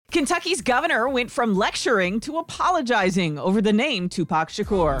Kentucky's governor went from lecturing to apologizing over the name Tupac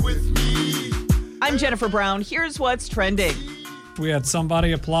Shakur. I'm Jennifer Brown. Here's what's trending. We had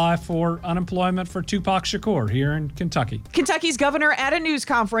somebody apply for unemployment for Tupac Shakur here in Kentucky. Kentucky's governor at a news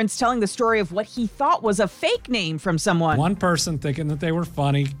conference telling the story of what he thought was a fake name from someone. One person thinking that they were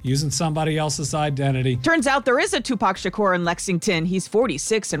funny, using somebody else's identity. Turns out there is a Tupac Shakur in Lexington. He's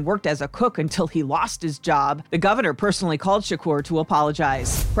 46 and worked as a cook until he lost his job. The governor personally called Shakur to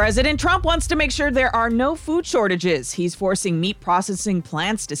apologize. President Trump wants to make sure there are no food shortages. He's forcing meat processing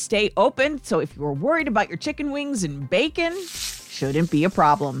plants to stay open. So if you're worried about your chicken wings and bacon, shouldn't be a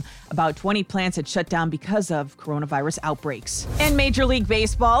problem. About 20 plants had shut down because of coronavirus outbreaks. And Major League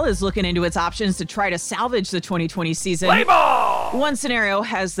Baseball is looking into its options to try to salvage the 2020 season. Play ball! One scenario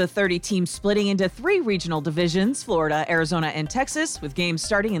has the 30 teams splitting into 3 regional divisions, Florida, Arizona, and Texas, with games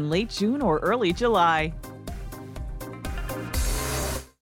starting in late June or early July.